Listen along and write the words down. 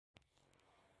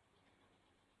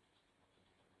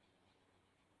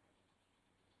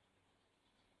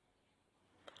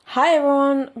Hi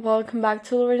everyone, welcome back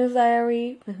to Lorena's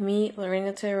Diary with me,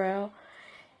 Lorena Terrell.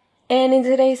 And in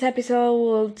today's episode,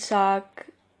 we'll talk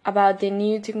about the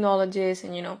new technologies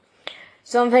and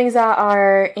some things that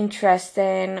are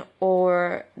interesting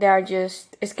or they are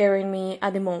just scaring me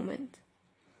at the moment.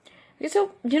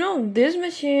 So, these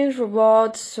machines,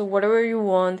 robots, or whatever you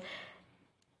want,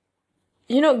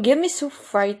 get me so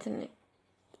frightened.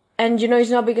 And it's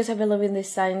not because I believe in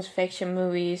these science fiction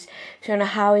movies, showing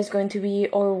how it's going to be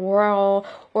our world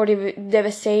or the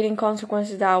devastating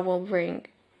consequences that will bring.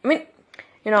 I mean,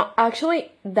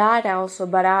 actually that also,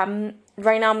 but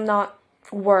right now I'm not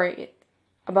worried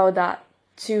about that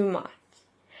too much.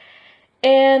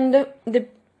 And the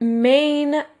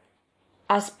main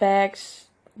aspects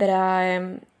that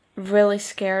I'm really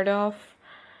scared of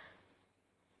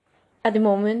at the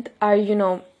moment are,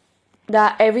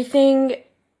 that everything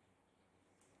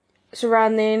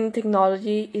surrounding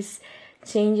technology is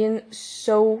changing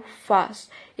so fast.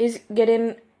 It's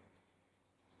getting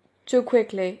too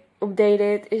quickly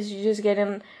updated. It's just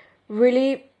getting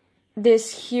really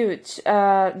this huge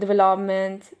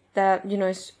development that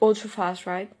is ultra fast,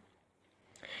 right?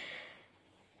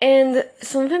 And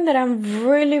something that I'm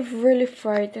really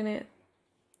frightened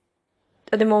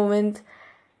at the moment,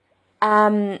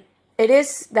 it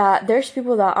is that there's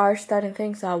people that are starting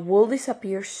things that will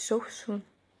disappear so soon.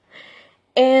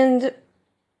 And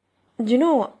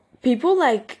people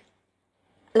like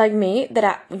me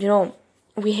that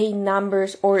we hate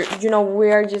numbers, or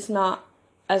we are just not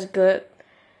as good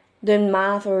than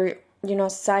math or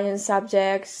science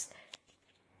subjects.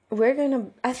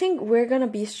 I think we're gonna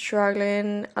be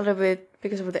struggling a little bit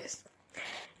because of this.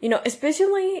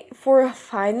 Especially for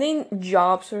finding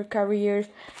jobs or careers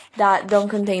that don't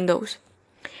contain those.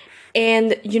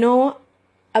 And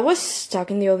I was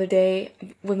talking the other day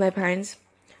with my parents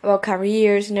about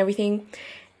careers and everything.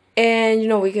 And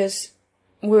because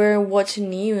we were watching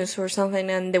news or something,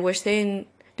 and they were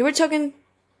talking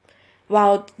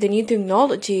about the new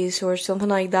technologies or something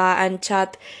like that, and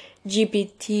chat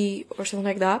GPT or something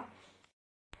like that.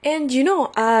 And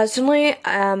suddenly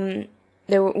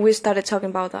we started talking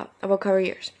about that, about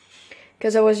careers,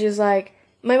 because I was just like,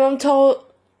 my mom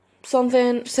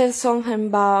said something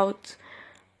about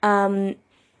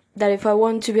that if I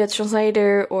want to be a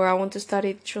translator or I want to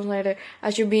study translator, I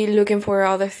should be looking for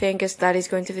other things that is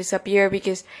going to disappear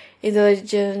because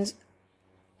intelligence,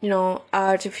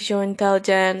 artificial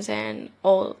intelligence and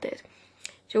all of this.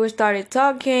 So we started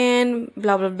talking,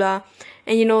 blah, blah, blah.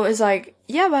 And, it's like,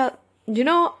 yeah, but,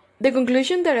 the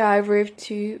conclusion that I arrived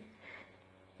to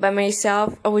by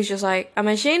myself, I was just like, a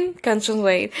machine can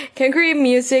translate, can create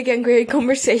music, can create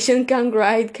conversation, can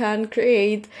write, can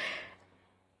create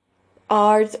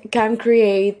art, can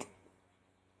create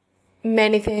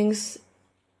many things,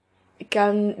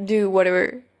 can do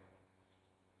whatever.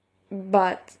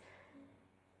 But,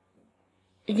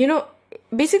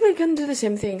 basically can do the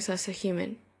same things as a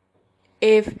human.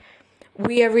 If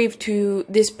we arrive to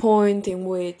this point in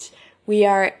which we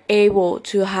are able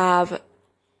to have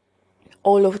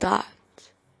all of that.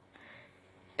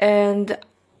 And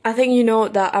I think,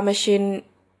 that a machine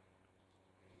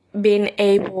being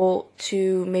able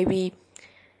to maybe,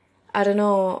 I don't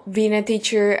know, being a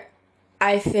teacher,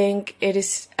 I think it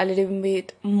is a little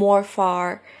bit more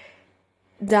far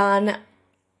than,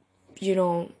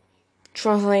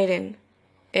 translating.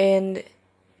 And,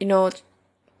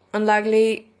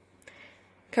 unlikely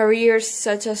careers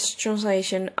such as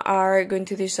translation are going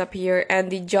to disappear,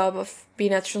 and the job of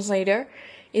being a translator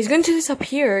is going to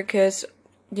disappear because,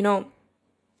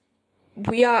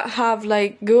 we have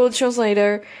like Google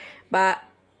Translator, but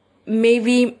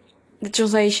maybe the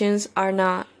translations are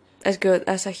not as good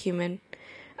as a human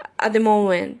at the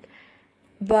moment.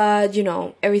 But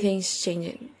everything's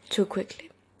changing too quickly,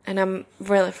 and I'm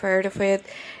really afraid of it.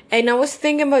 And I was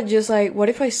thinking about just like, what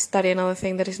if I study another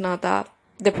thing that is not that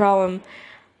the problem?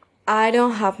 I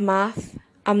don't have math.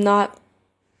 I'm not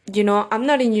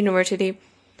in university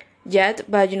yet,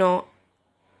 but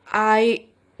I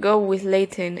go with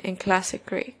Latin and classic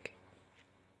Greek.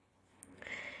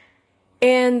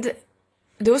 And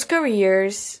those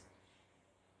careers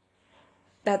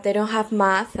that they don't have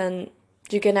math and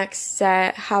you can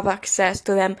have access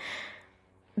to them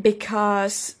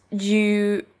because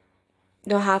you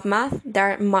don't have math,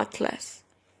 they're much less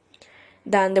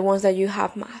than the ones that you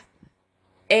have math.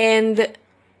 And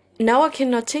now I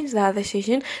cannot change that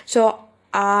decision, so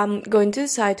I'm going to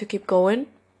decide to keep going.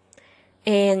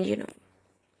 And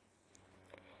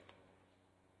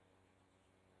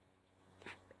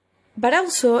but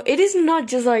also it is not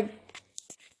just like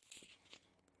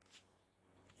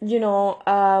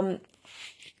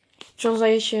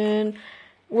translation,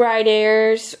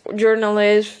 writers,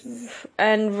 journalists,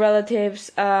 and relatives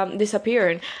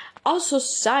disappearing. Also,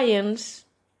 science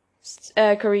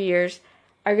careers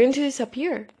are going to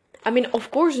disappear. I mean,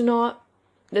 of course not.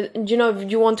 You know,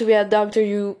 if you want to be a doctor,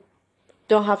 you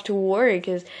don't have to worry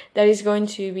because that is going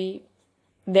to be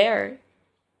there.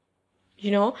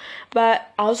 You know,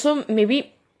 but also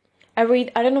maybe I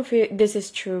read. I don't know if this is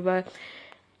true, but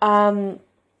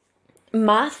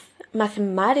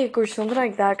mathematic or something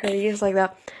like that, careers like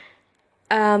that.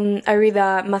 I read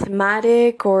that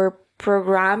mathematic or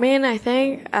programming, I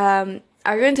think, are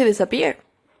going to disappear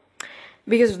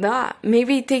because of that.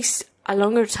 Maybe it takes a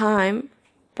longer time,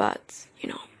 but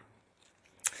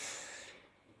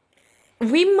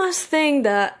we must think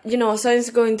that science is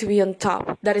going to be on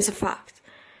top. That is a fact.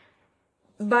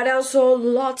 But also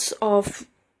lots of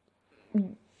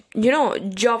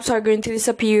jobs are going to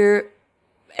disappear,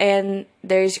 and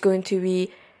there's going to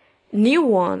be new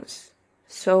ones.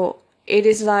 So it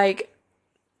is like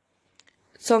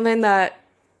something that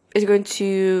is going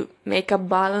to make a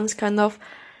balance, kind of.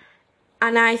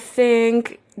 And I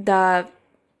think that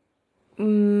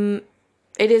it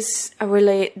is a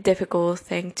really difficult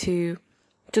thing to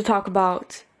talk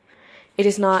about. It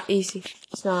is not easy.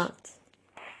 It's not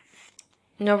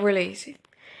really easy.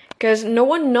 Because no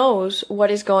one knows what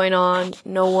is going on.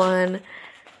 No one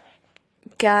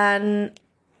can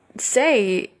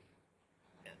say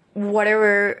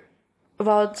whatever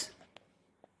about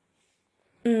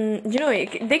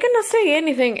they cannot say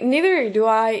anything. Neither do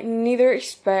I. Neither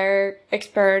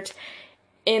expert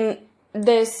in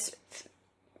this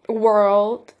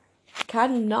world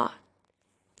cannot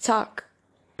talk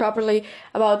properly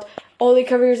about all the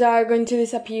careers that are going to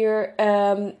disappear,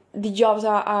 the jobs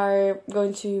that are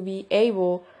going to be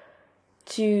able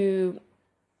to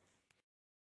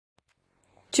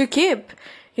keep,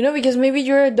 because maybe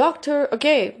you're a doctor,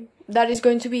 okay, that is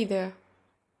going to be there,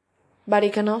 but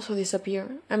it can also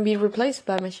disappear and be replaced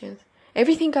by machines.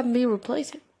 Everything can be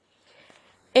replaced.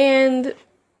 And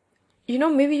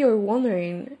maybe you're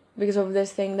wondering, because of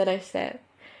this thing that I said,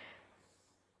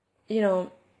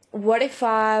 what if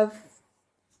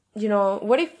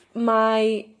what if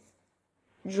my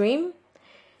dream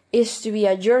is to be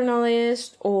a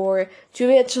journalist or to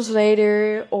be a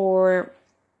translator, or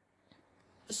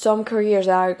some careers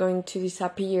that are going to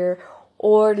disappear,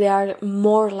 or they are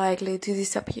more likely to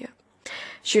disappear.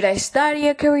 Should I study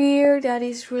a career that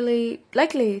is really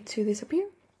likely to disappear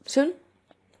soon?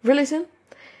 Really soon?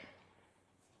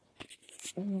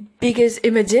 Because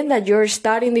imagine that you're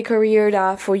studying the career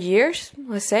that for years,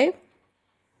 let's say.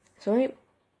 So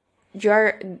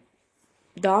you're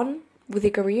done with the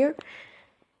career,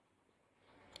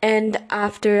 and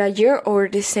after a year or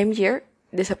the same year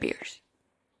disappears.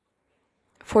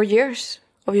 4 years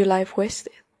of your life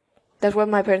wasted. That's what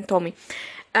my parents told me.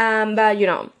 But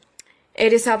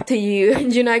it is up to you.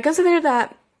 I consider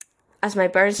that, as my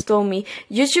parents told me,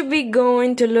 you should be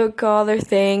going to look other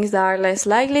things that are less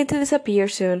likely to disappear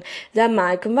soon, that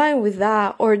might combine with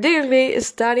that, or directly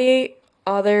study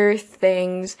other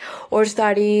things, or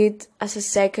study it as a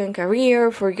second career.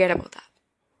 Forget about that.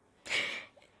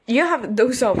 You have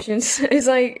those options. It's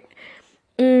like,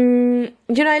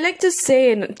 I like to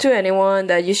say to anyone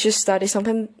that you should study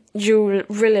something you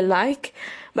really like,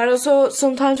 but also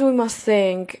sometimes we must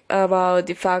think about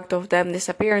the fact of them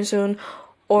disappearing soon,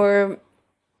 or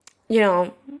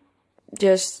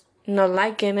just not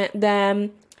liking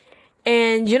them,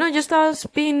 and just us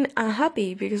being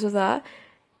unhappy because of that,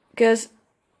 because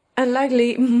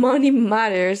unlikely money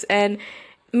matters, and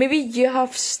maybe you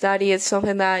have studied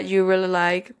something that you really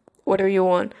like, whatever you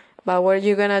want, but what are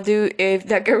you gonna do if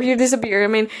that career disappears? I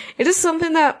mean, it is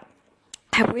something that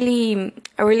I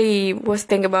really was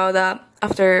thinking about that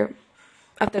after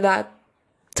that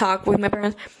talk with my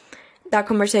parents, that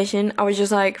conversation. I was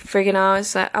just like freaking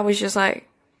out. I was just like,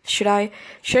 should I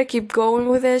keep going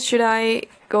with this? Should I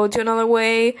go to another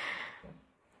way?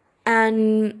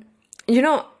 And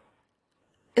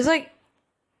it's like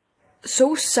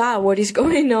so sad what is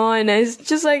going on. It's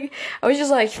just like, I was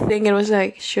just like thinking, I was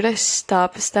like, should I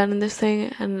stop studying this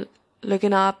thing and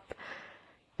looking up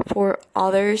for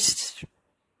other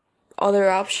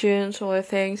options, other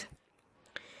things?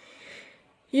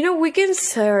 We can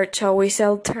search always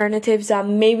alternatives that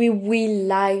maybe we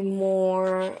like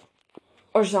more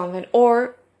or something,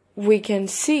 or we can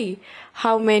see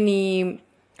how many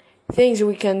things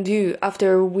we can do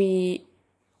after we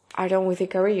are done with a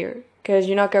career. Because,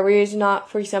 career is not,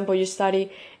 for example, you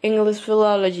study English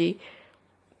philology.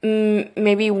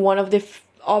 Maybe one of the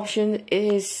options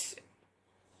is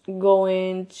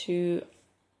going to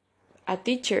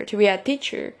be a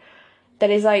teacher. That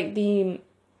is like the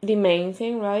the main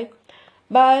thing, right?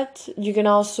 But you can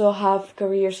also have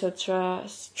careers such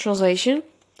as translation,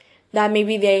 that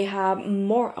maybe they have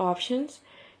more options.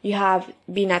 You have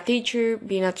being a teacher,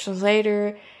 being a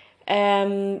translator,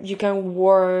 and you can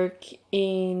work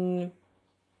in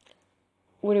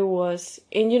what it was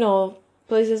in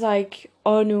places like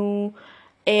ONU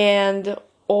and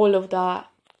all of that,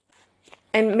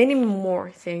 and many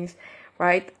more things,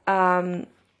 right? But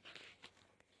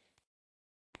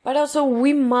also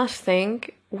we must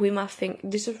think.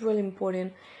 This is really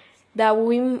important, that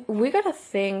we gotta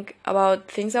think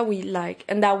about things that we like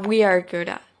and that we are good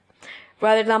at,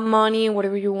 rather than money,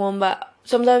 whatever you want. But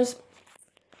sometimes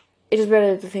it is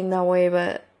better to think that way.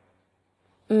 But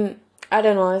I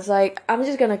don't know. It's like I'm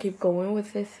just gonna keep going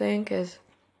with this thing because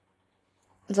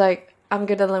it's like I'm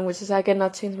good at languages. I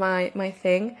cannot change my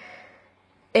thing,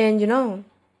 and I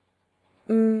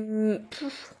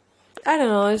don't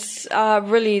know. It's a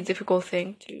really difficult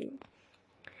thing to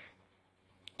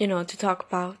talk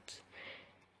about.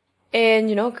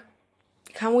 And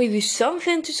can we do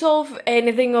something to solve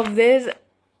anything of this?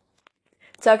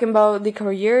 Talking about the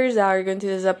careers that are going to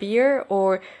disappear,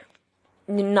 or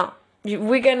no?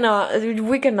 We cannot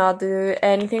do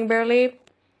anything barely.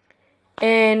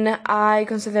 And I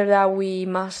consider that we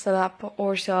must adapt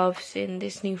ourselves in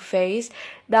this new phase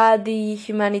that the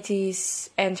humanity is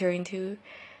entering into.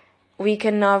 We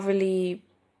cannot really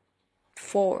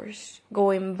force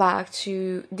going back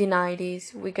to the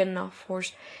 90s. We cannot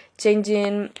force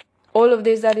changing all of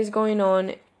this that is going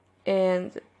on.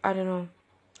 And I don't know.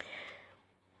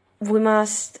 We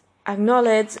must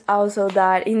acknowledge also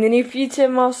that in the near future,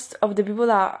 most of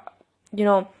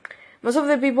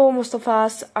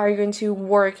us are going to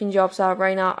work in jobs that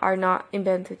right now are not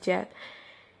invented yet.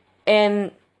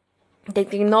 And the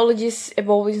technology is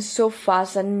evolving so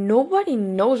fast that nobody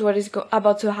knows what is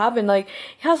about to happen. Like,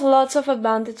 it has lots of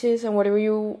advantages and whatever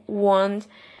you want,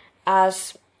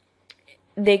 as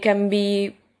they can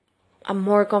be a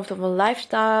more comfortable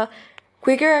lifestyle,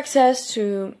 quicker access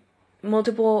to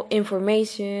multiple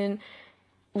information.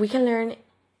 We can learn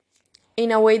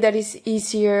in a way that is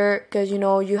easier because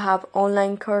you have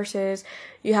online courses,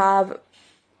 you have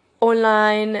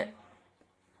online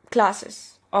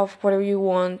classes of whatever you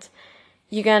want.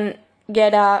 You can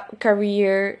get a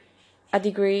career, a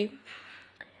degree,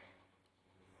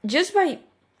 just by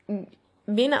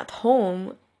being at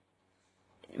home.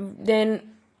 Then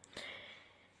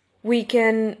we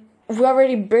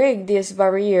already break this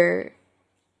barrier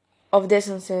of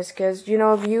distances, because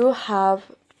if you have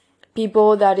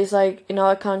people that is like in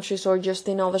other countries or just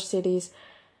in other cities,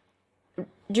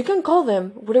 you can call them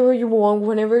whatever you want,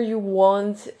 whenever you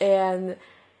want, and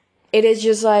it is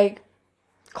just like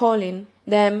calling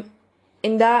them,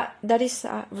 and that is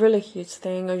a really huge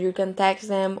thing. Or you can text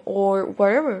them or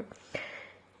whatever.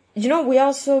 We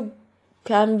also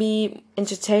can be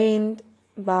entertained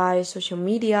by social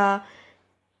media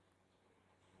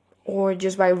or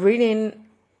just by reading.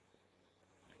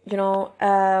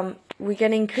 We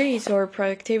can increase our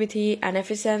productivity and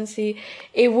efficiency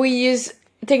if we use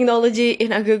technology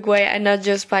in a good way and not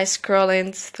just by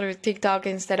scrolling through TikTok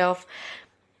instead of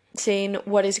seeing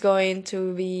what is going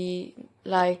to be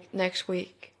like next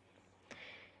week.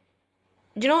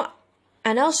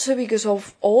 And also because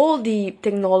of all the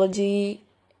technology,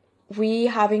 we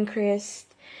have increased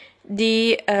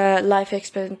the life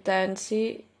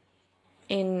expectancy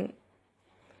in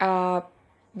a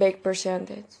big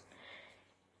percentage.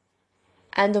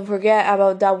 And don't forget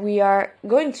about that we are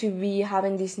going to be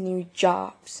having these new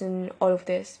jobs and all of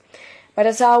this. But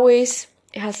as always,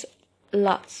 it has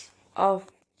lots of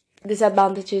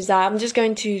disadvantages that I'm just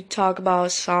going to talk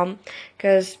about some,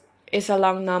 because it's a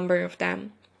long number of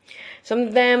them. Some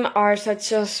of them are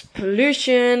such as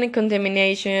pollution,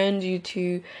 contamination, due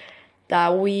to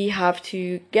that we have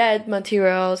to get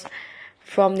materials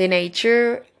from the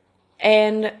nature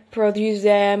and produce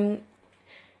them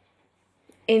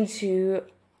into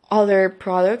other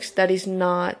products that is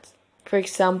not, for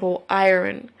example,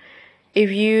 iron.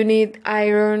 If you need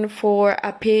iron for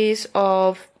a piece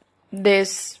of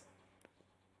this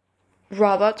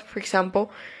robot, for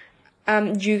example,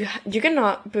 you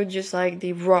cannot put just like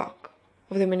the rock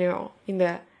of the mineral in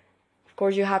there. Of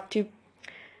course, you have to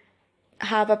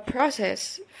have a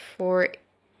process for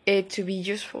it to be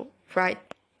useful, right?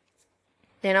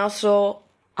 Then also,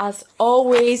 as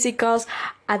always, it causes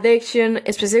addiction,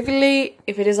 specifically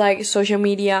if it is like social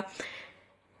media,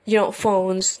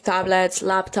 phones, tablets,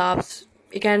 laptops.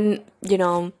 It can,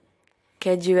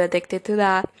 get you addicted to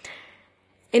that.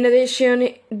 In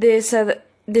addition, this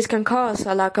can cause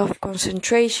a lack of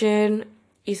concentration,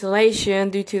 isolation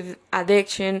due to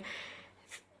addiction,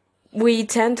 we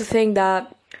tend to think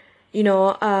that, we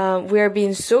are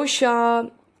being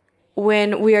social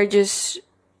when we are just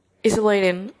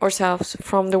isolating ourselves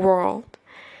from the world.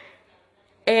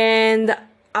 And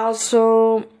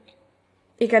also,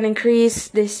 it can increase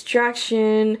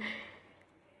distraction.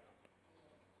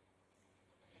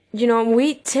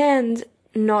 We tend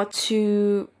not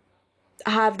to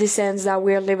have the sense that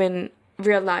we're living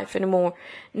real life anymore.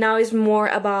 Now it's more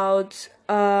about,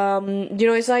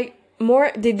 it's like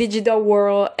more the digital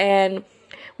world, and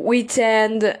we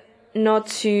tend not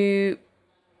to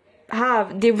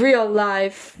have the real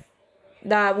life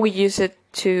that we used it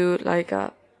to, like,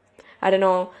 I don't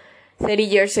know, 30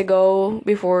 years ago,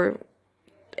 before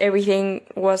everything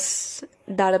was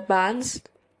that advanced.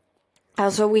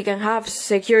 Also, we can have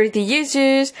security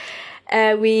issues,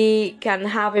 we can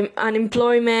have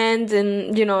unemployment,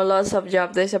 and, lots of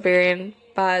jobs disappearing.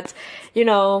 But,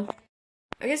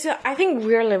 okay, so I think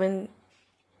we're living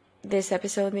this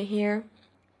episode here.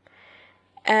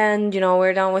 And,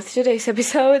 we're done with today's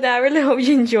episode. I really hope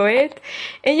you enjoy it.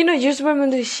 And, just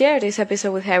remember to share this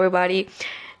episode with everybody.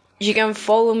 You can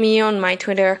follow me on my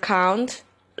Twitter account,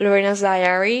 Lorena's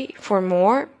Diary, for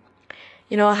more.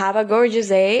 Have a gorgeous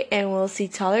day, and we'll see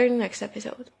each other in the next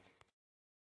episode.